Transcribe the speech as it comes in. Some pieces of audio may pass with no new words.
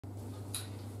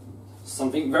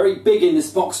Something very big in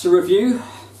this box to review.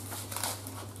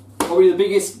 Probably the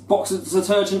biggest box of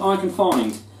detergent I can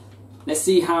find. Let's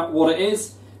see what it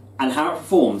is and how it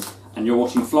performs. And you're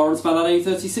watching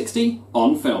FlorenceBallardA3060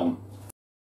 on film.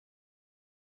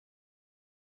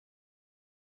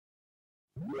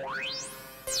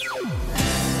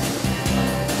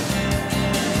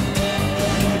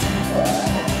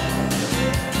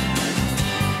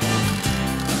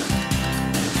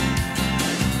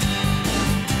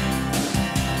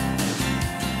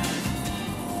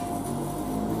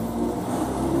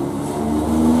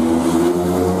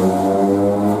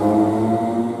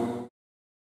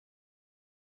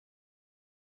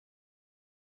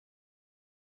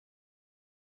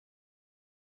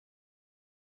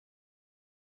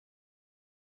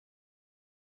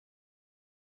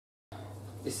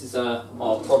 This is our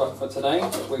product for today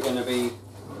that we're going to be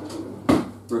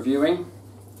reviewing.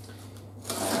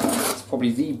 It's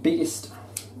probably the biggest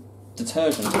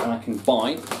detergent that I can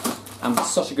buy, and for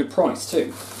such a good price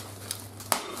too.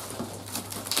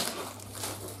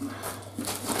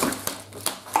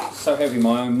 It's so heavy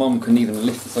my own mum couldn't even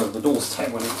lift this over the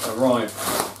doorstep when it arrived.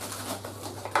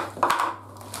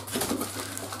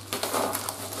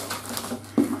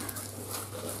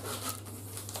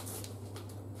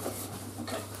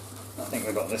 I think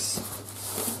we got this.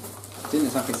 Didn't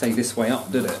exactly say this way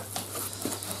up, did it?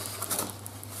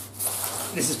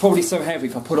 This is probably so heavy,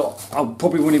 if I put it, I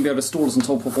probably wouldn't be able to store this on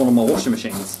top of one of my washing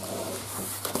machines.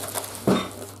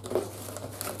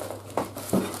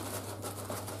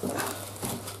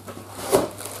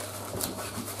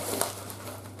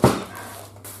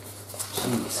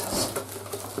 Jesus.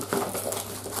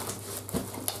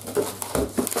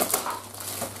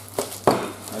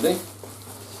 Ready?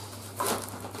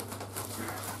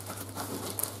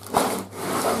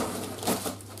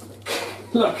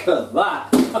 Look at that!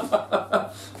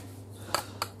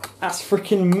 That's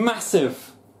freaking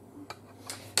massive!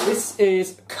 This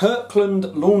is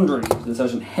Kirkland Laundry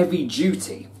Detergent Heavy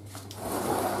Duty.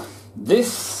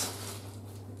 This,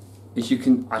 as you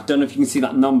can, I don't know if you can see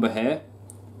that number here,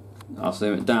 I'll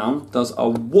zoom it down, does a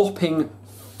whopping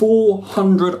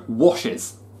 400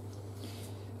 washes.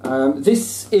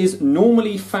 This is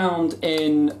normally found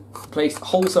in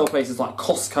wholesale places like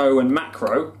Costco and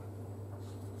Macro.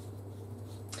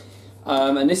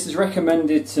 And this is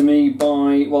recommended to me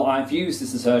by, well, I've used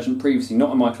this detergent previously,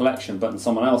 not in my collection, but in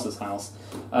someone else's house.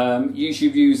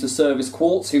 YouTube used a Service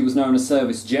Quartz, who was known as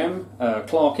Service Gem,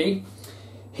 Clarkey.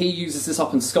 He uses this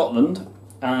up in Scotland,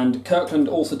 and Kirkland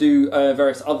also do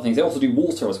various other things. They also do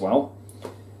water as well.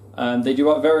 They do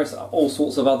all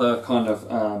sorts of other kind of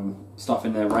stuff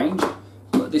in their range.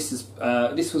 But this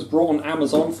was brought on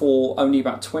Amazon for only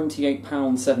about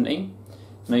 £28.70,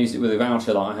 and I used it with a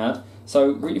voucher that I had.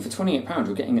 So really, for £28,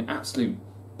 you're getting an absolute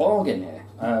bargain here.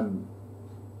 I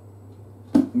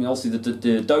mean, obviously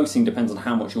the dosing depends on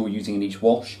how much you're using in each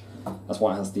wash. That's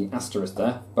why it has the asterisk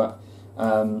there. But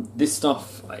this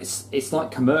stuff, it's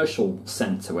like commercial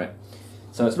scent to it.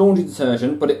 So it's laundry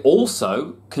detergent, but it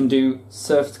also can do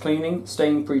surface cleaning,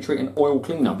 stain pre-treat, and oil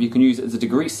cleanup. You can use it as a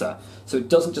degreaser. So it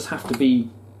doesn't just have to be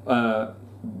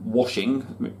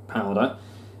washing powder.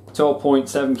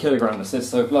 12.7 kilograms this,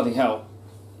 so bloody hell.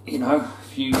 You know,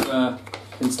 if you've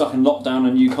been stuck in lockdown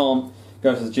and you can't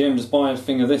go to the gym, just buy a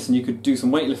thing of this and you could do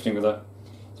some weightlifting with it.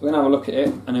 So we're going to have a look at it,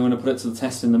 and then we're going to put it to the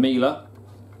test in the Miele,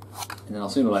 and then I'll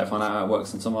sooner or later find out how it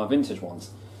works in some of our vintage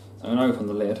ones. So I'm going to open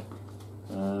the lid.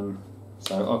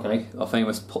 So, okay, our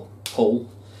famous pull.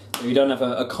 If you don't have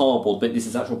a cardboard bit, this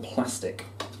is actual plastic.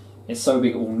 It's so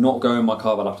big it will not go in my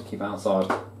car, but I'll have to keep it outside.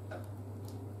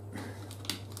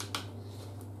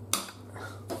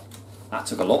 That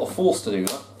took a lot of force to do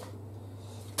that.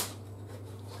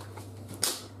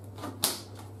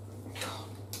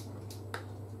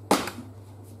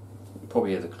 You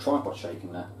probably hear the tripod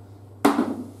shaking there.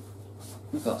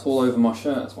 Look, that's all over my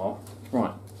shirt as well.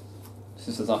 Right,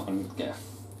 this is up and get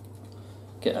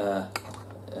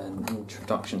an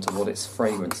introduction to what its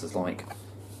fragrance is like.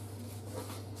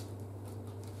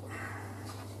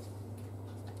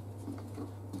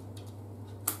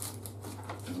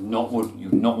 You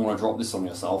would not want to drop this on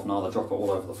yourself, neither drop it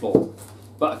all over the floor.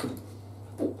 But I can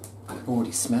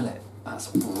already smell it. That's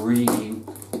really...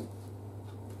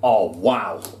 Oh,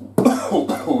 wow.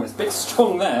 It's a bit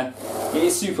strong there. It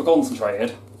is super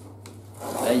concentrated.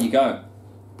 There you go.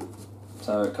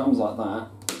 So it comes like that.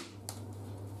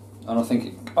 And I think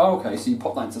it... Oh, okay, so you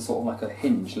pop that into sort of like a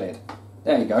hinge lid.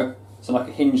 There you go. So like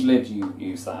a hinge lid you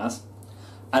use that as.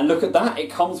 And look at that, it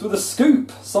comes with a scoop,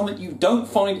 something you don't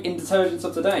find in detergents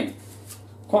of today.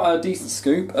 Quite a decent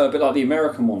scoop, a bit like the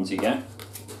American ones you get.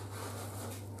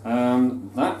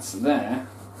 That's there.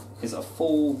 is a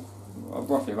full,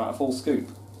 roughly about a full scoop.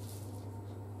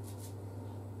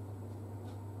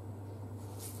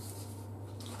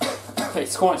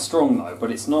 It's quite strong though,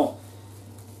 but it's not.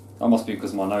 That must be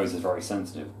because my nose is very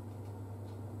sensitive.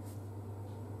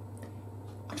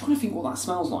 I'm trying to think what that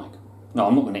smells like. No,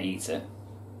 I'm not going to eat it.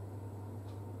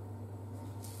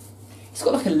 It's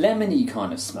got like a lemony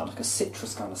kind of smell, like a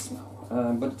citrus kind of smell.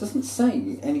 But it doesn't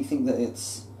say anything that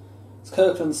it's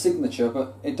Kirkland Signature,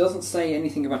 but it doesn't say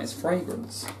anything about its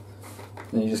fragrance.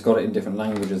 Then you just got it in different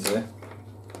languages here.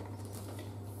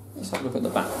 Let's have a look at the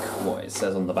back, what it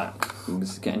says on the back. We can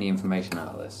just get any information out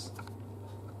of this.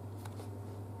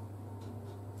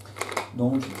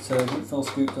 Laundry detergent, full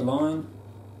scoop to line.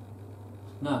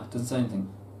 No, it doesn't say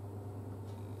anything.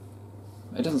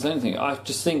 It doesn't say anything. I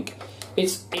just think it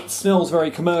smells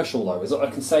very commercial though. Is what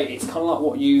I can say. It's kind of like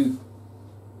what you.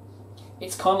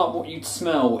 It's kind of like what you'd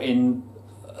smell in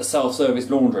a self-service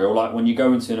laundry, or like when you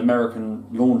go into an American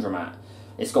laundromat.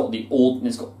 It's got the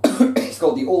it's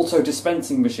got the auto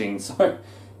dispensing machine. So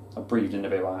I breathed in a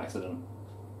bit by accident.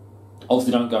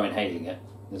 Obviously, don't go inhaling it.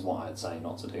 Is what I'd say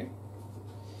not to do.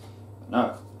 But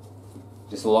no,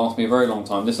 this will last me a very long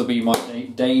time. This will be my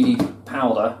daily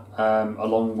powder,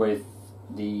 along with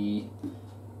the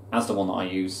Asda one that I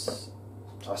use,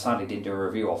 which I sadly didn't do a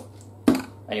review of.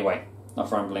 Anyway,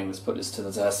 enough rambling. Let's put this to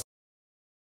the test.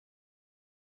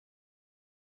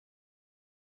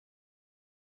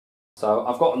 So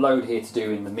I've got a load here to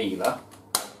do in the mealer,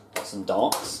 some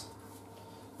darks,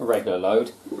 a regular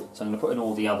load. So I'm going to put in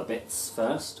all the other bits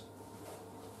first.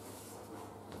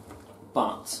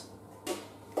 But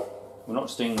we're not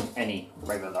just doing any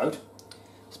regular load.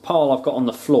 This pile I've got on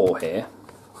the floor here,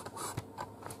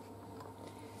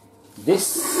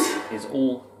 this is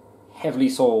all heavily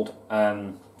soiled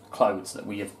clothes that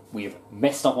we have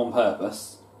messed up on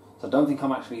purpose. So I don't think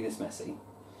I'm actually this messy,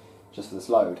 just for this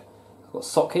load. I've got a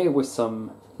sock here with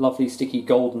some lovely sticky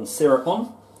golden syrup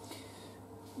on.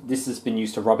 This has been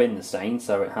used to rub in the stain,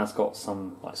 so it has got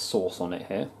some like sauce on it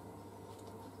here.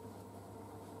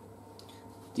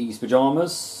 These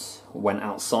pyjamas went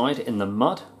outside in the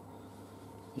mud,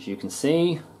 as you can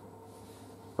see,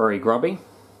 very grubby.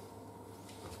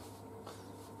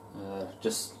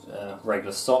 Just a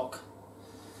regular sock.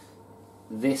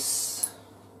 This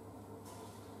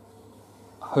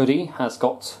hoodie has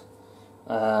got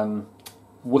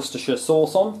Worcestershire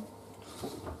sauce on.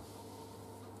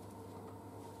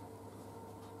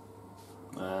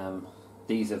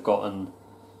 These have gotten,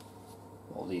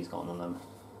 what have these gotten on them?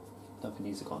 Don't think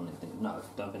these have gotten anything. No,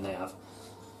 don't think they have.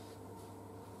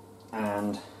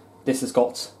 And this has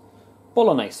got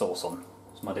bolognese sauce on.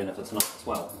 It's my dinner for tonight as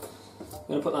well. I'm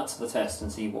going to put that to the test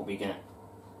and see what we get.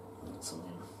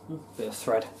 Something, a bit of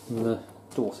thread in the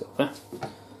door sill there.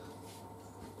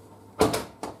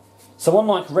 So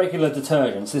unlike regular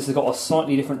detergents, this has got a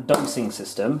slightly different dosing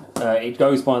system. It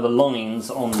goes by the lines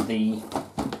on the.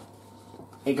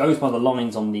 It goes by the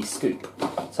lines on the scoop.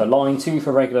 So line 2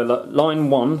 for regular,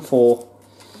 line 1 for.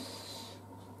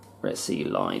 Let's see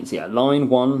lines. Yeah, line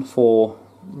 1 for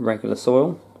regular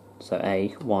soil. So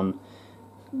A1.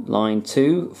 Line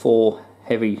 2 for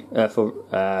heavy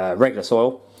regular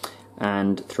soil,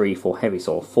 and 3 for heavy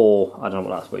soil. 4, I don't know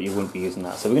what that's, but you wouldn't be using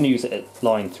that. So we're going to use it at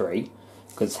line 3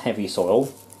 because it's heavy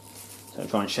soil. So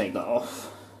try and shake that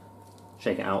off.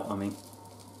 Shake it out, I mean.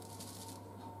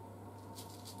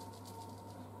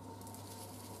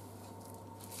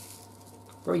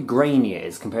 Very grainy it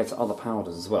is compared to other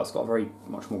powders as well. It's got a very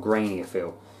much more grainier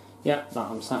feel. Yeah, that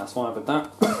I'm satisfied with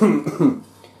that.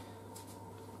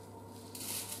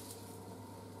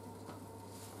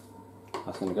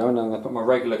 That's going to go, and then I'm going to put my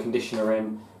regular conditioner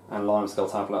in and limescale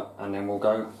tablet, and then we'll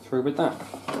go through with that.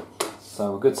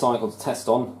 So a good cycle to test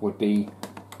on would be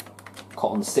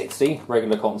cotton 60,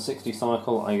 regular cotton 60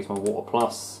 cycle. I use my Water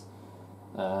Plus.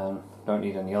 Don't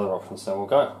need any other options, so we'll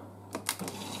go.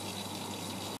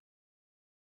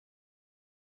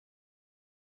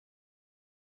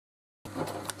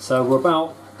 So we're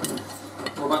about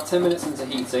 10 minutes into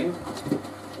heating.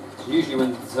 Usually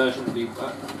when the detergent will be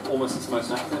almost its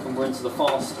most active, and we're into the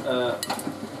fast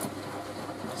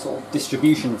sort of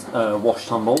distribution wash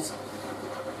tumbles.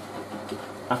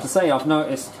 I have to say I've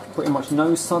noticed pretty much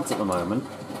no suds at the moment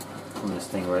from this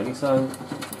thing really, so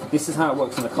this is how it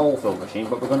works in a cold fill machine,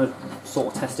 but we're going to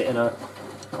sort of test it in a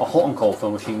hot and cold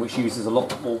fill machine, which uses a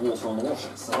lot more water on the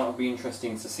washers, so that'll be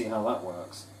interesting to see how that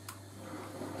works.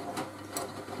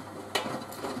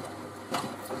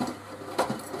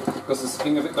 Because this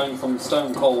thing of it going from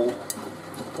stone cold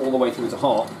all the way through to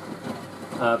hot,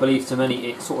 I believe to many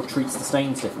it sort of treats the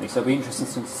stains differently, so it'll be interesting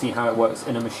to see how it works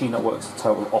in a machine that works the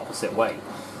total opposite way.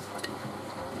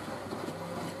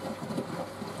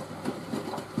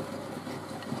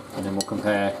 then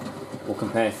we'll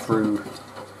compare through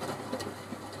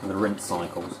the rinse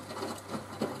cycles.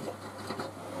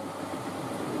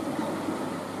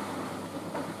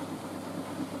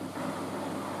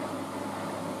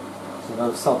 So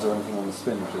no suds or anything on the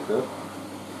spin, which is good.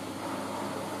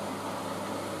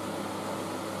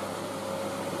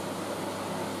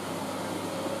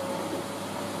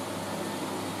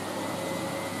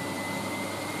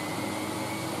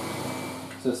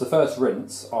 So it's the first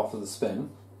rinse after the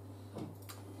spin,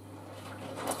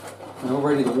 and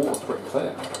already the water's pretty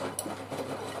clear.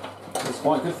 It's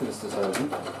quite good for this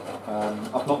detergent.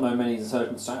 I've not known many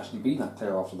detergents to actually be that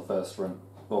clear after the first rinse,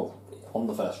 well, on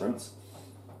the first rinse.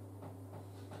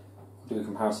 We'll do a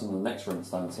comparison on the next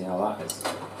rinse though and see how that is.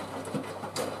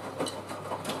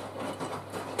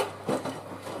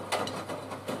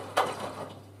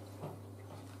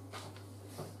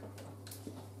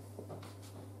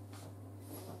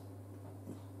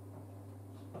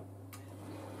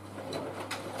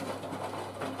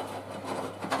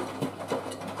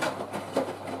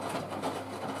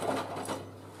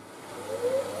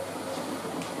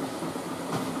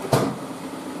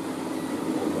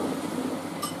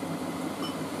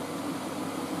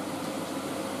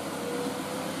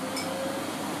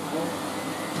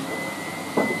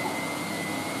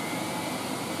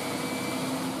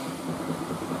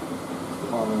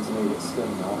 To need its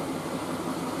skin now.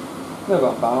 They're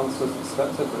about balanced as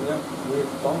expected, but yeah,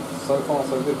 we've done so far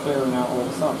so good clearing out all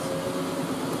the suds.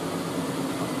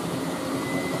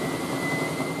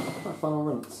 Right, final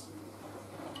rinse.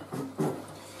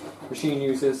 Machine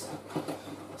uses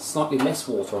slightly less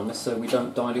water on this so we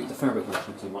don't dilute the fabric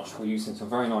condition too much. We're using some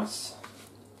very nice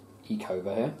eco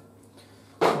over here.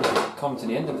 We've come to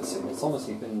the end of it soon. It's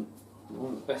honestly been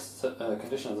one of the best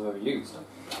conditioners I've ever used.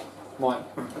 When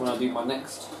I do my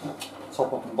next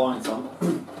top up and bind some,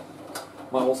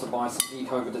 might also buy some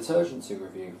Eco detergent to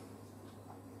review.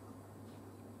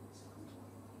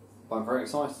 But I'm very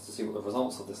excited to see what the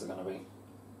results of this are going to be.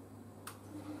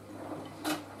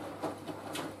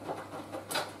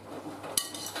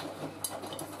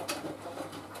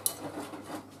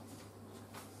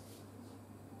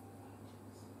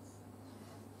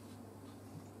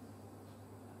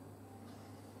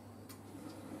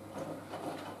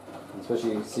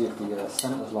 Especially see if the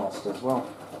scent has lasted as well.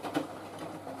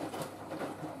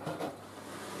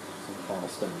 Some final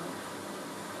spin now.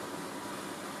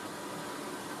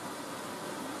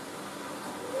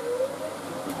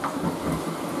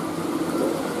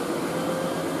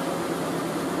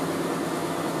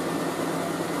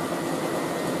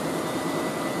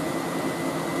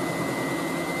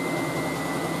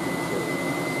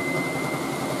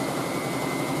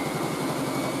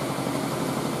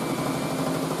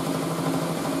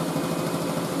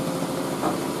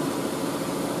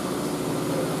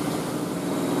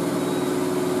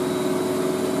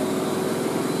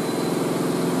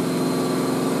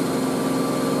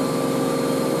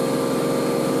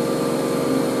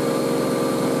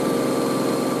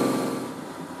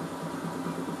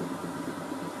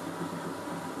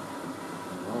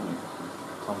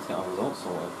 Time to get our results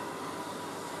sorted.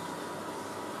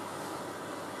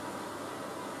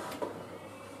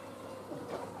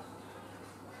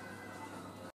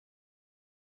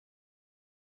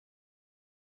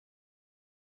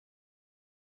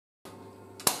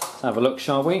 Let's have a look,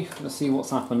 shall we? Let's see what's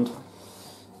happened.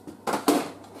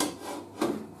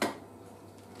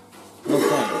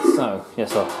 Okay, so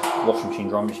yes, a washing machine,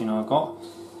 drum machine I've got.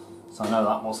 So I know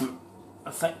that wasn't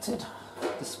affected.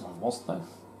 This one was though.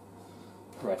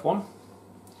 Red one. So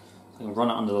I can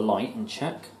run it under the light and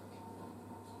check.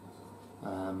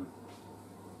 No,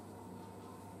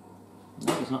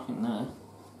 there's nothing there.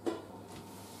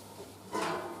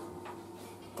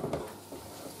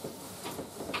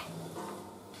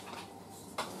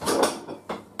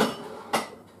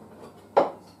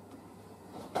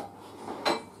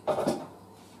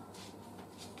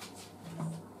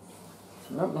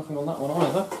 Nope, nothing on that one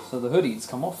either. So the hoodie's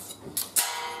come off.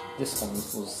 This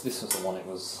was the one it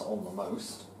was on the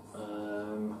most.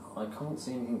 I can't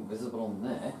see anything visible on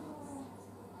there.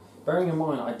 Bearing in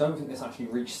mind, I don't think this actually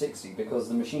reached 60 because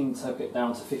the machine took it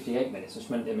down to 58 minutes,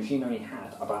 which meant the machine only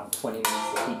had about 20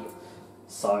 minutes to heat.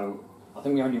 So I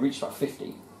think we only reached about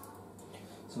 50.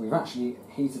 So we've actually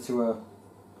heated to a,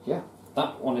 yeah,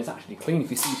 that one is actually clean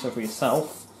if you see so for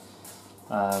yourself.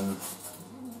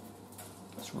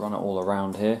 Let's run it all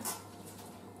around here.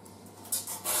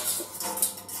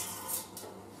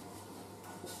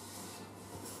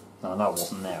 No, that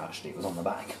wasn't there actually, it was on the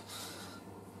back.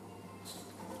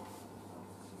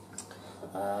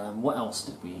 What else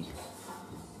did we...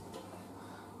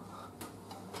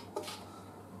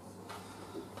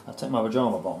 I took my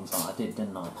pyjama bottoms out, I did,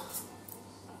 didn't I? No,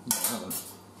 I haven't.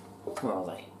 Where are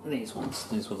they? These ones.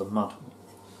 These were the mud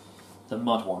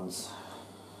ones.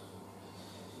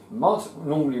 Mud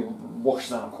normally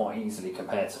washes out quite easily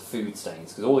compared to food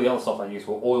stains, because all the other stuff I used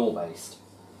were oil based.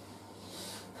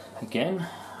 Again,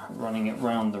 running it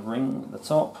round the ring at the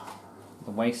top,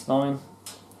 the waistline.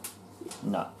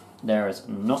 No, there is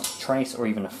not a trace or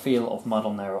even a feel of mud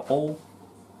on there at all.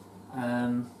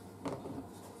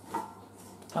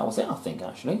 That was it, I think,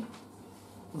 actually.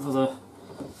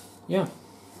 Yeah.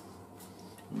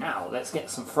 Now let's get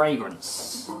some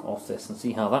fragrance off this and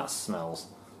see how that smells.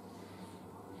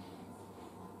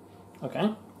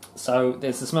 Okay, so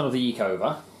there's the smell of the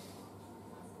Ecover,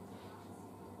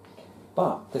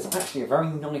 but there's actually a very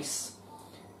nice,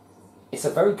 it's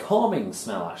a very calming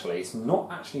smell actually. It's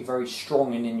not actually very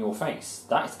strong and in your face.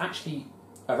 That is actually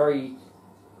a very,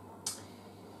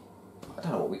 I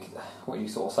don't know what you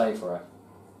sort of say for it,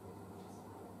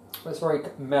 but it's a very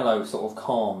mellow, sort of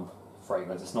calm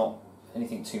fragrance. It's not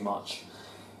anything too much.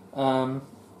 It'll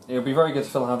be very good to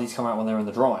feel how these come out when they're in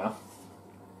the dryer.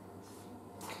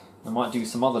 I might do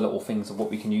some other little things of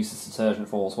what we can use this detergent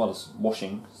for as well as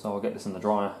washing, so I'll get this in the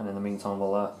dryer and in the meantime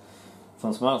we'll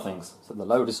film some other things. So the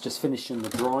load is just finished in the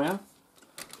dryer.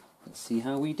 Let's see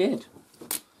how we did.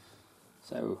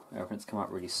 So everything's come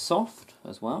out really soft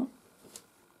as well.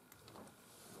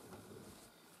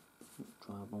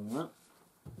 Dry up on that.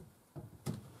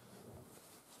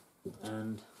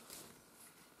 And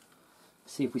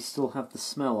see if we still have the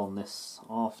smell on this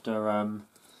after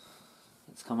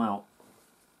it's come out.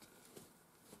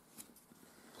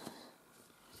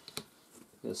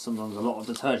 Because sometimes a lot of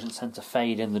detergents tend to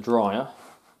fade in the dryer.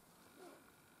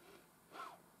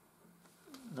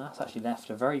 That's actually left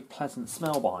a very pleasant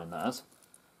smell behind that.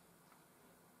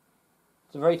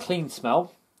 It's a very clean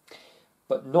smell,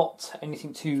 but not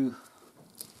anything too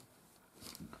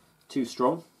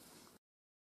strong.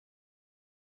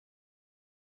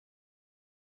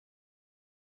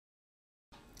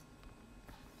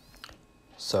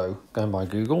 So, going by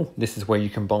Google, this is where you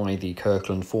can buy the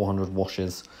Kirkland 400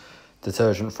 washes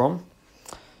detergent from.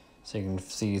 So you can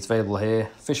see it's available here,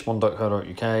 fishbond.co.uk,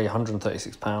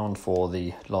 £136 for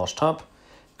the large tub.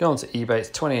 Go on to eBay,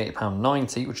 it's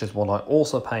 £28.90, which is what I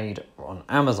also paid on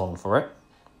Amazon for it.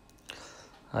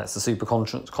 It's the super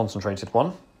concentrated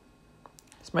one.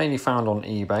 It's mainly found on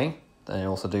eBay. They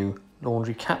also do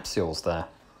laundry capsules there.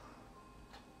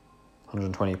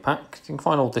 120 packs. You can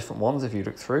find all different ones if you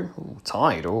look through. Ooh,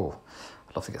 Tide, oh,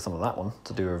 I'd love to get some of that one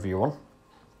to do a review on.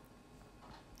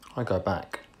 I go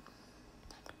back.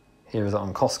 Here is it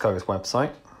on Costco's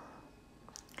website.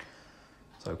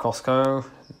 So Costco,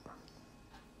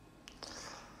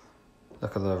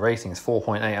 look at the ratings,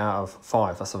 4.8 out of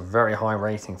 5. That's a very high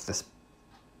rating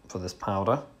for this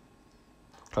powder.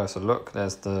 Closer look,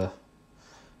 there's the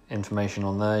information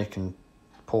on there. You can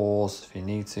pause if you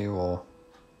need to, or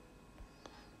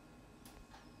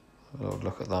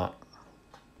look at that.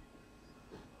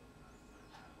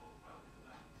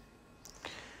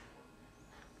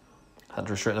 Had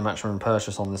to restrict the maximum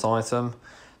purchase on this item,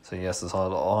 so yes, there's a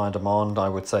high demand. I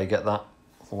would say get that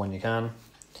for when you can,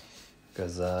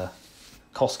 because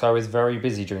Costco is very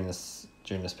busy during this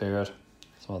period.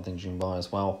 Some other things you can buy as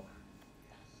well.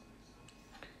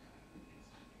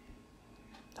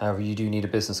 However, you do need a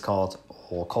business card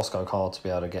or Costco card to be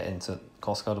able to get into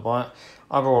Costco to buy it.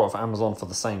 I bought it off Amazon for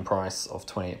the same price of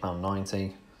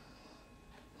 £28.90.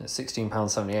 It's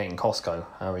 £16.78 in Costco.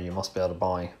 However, you must be able to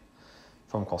buy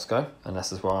from Costco, and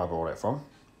this is where I bought it from.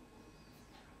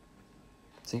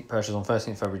 See, purchased on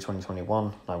 13th February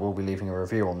 2021. I will be leaving a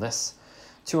review on this.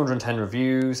 210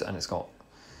 reviews, and it's got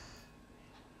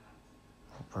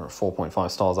 4.5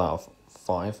 stars out of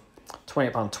 5.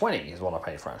 £28.20 is what I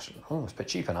paid for actually. Oh, it's a bit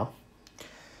cheaper now.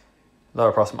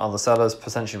 Lower price from other sellers,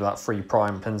 potentially without free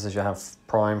Prime pins as you have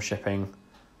Prime shipping.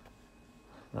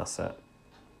 That's it.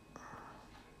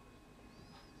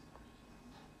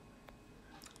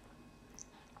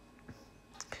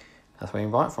 That's where you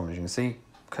can buy it from, as you can see,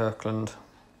 Kirkland.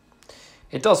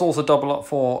 It does also double up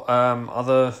for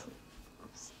other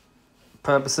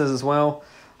purposes as well.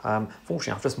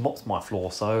 Fortunately, I've just mopped my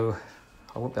floor, so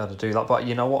I won't be able to do that. But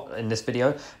you know what, in this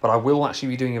video, but I will actually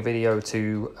be doing a video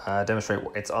to demonstrate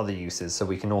its other uses, so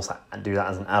we can also do that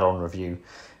as an add-on review.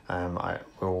 I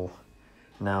will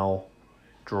now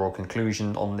draw a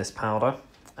conclusion on this powder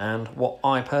and what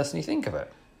I personally think of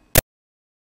it.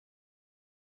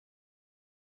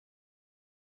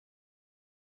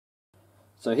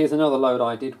 So here's another load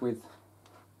I did with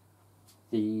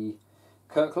the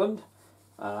Kirkland.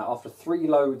 After 3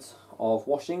 loads of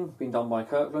washing being done by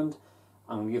Kirkland,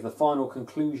 I'm going to give the final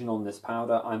conclusion on this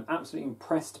powder. I'm absolutely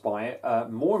impressed by it.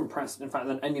 More impressed, in fact,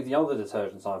 than any of the other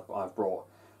detergents I've brought.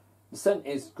 The scent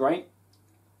is great.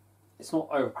 It's not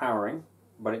overpowering,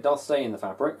 but it does stay in the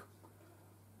fabric.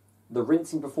 The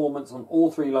rinsing performance on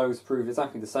all 3 loads proved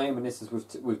exactly the same, and this is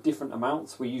with different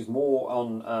amounts. We used more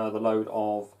on the load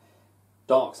of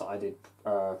darks that I did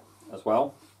as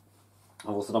well.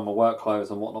 I've also done my work clothes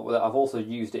and whatnot with it. I've also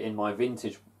used it in my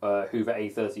vintage Hoover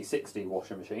A3060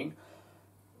 washing machine.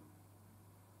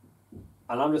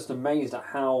 And I'm just amazed at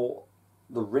how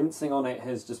the rinsing on it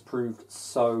has just proved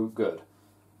so good.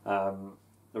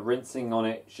 The rinsing on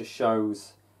it just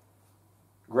shows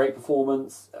great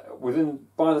performance.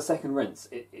 By the second rinse,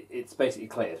 it's basically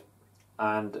cleared.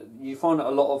 And you find that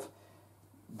a lot of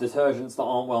detergents that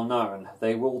aren't well known,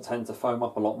 they will tend to foam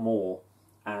up a lot more,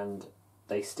 and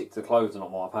they stick to clothes a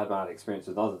lot more. I've had bad experience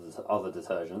with other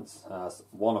detergents,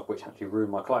 one of which actually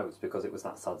ruined my clothes because it was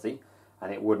that sudsy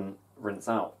and it wouldn't rinse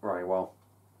out very well.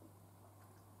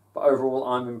 But overall,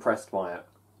 I'm impressed by it.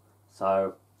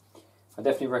 So I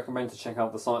definitely recommend to check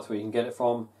out the sites where you can get it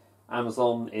from.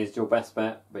 Amazon is your best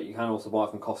bet, but you can also buy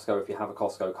it from Costco if you have a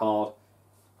Costco card.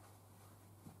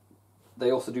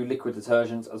 They also do liquid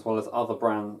detergents as well as other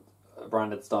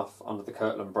branded stuff under the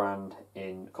Kirkland brand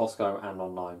in Costco and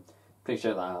online. Please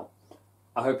check that out.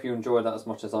 I hope you enjoyed that as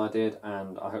much as I did,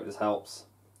 and I hope this helps.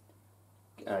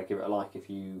 Give it a like if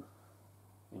you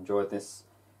enjoyed this,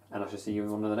 and I shall see you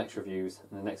in one of the next reviews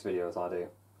in the next video as I do.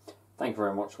 Thank you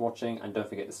very much for watching, and don't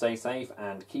forget to stay safe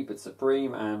and keep it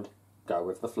supreme and go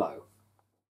with the flow.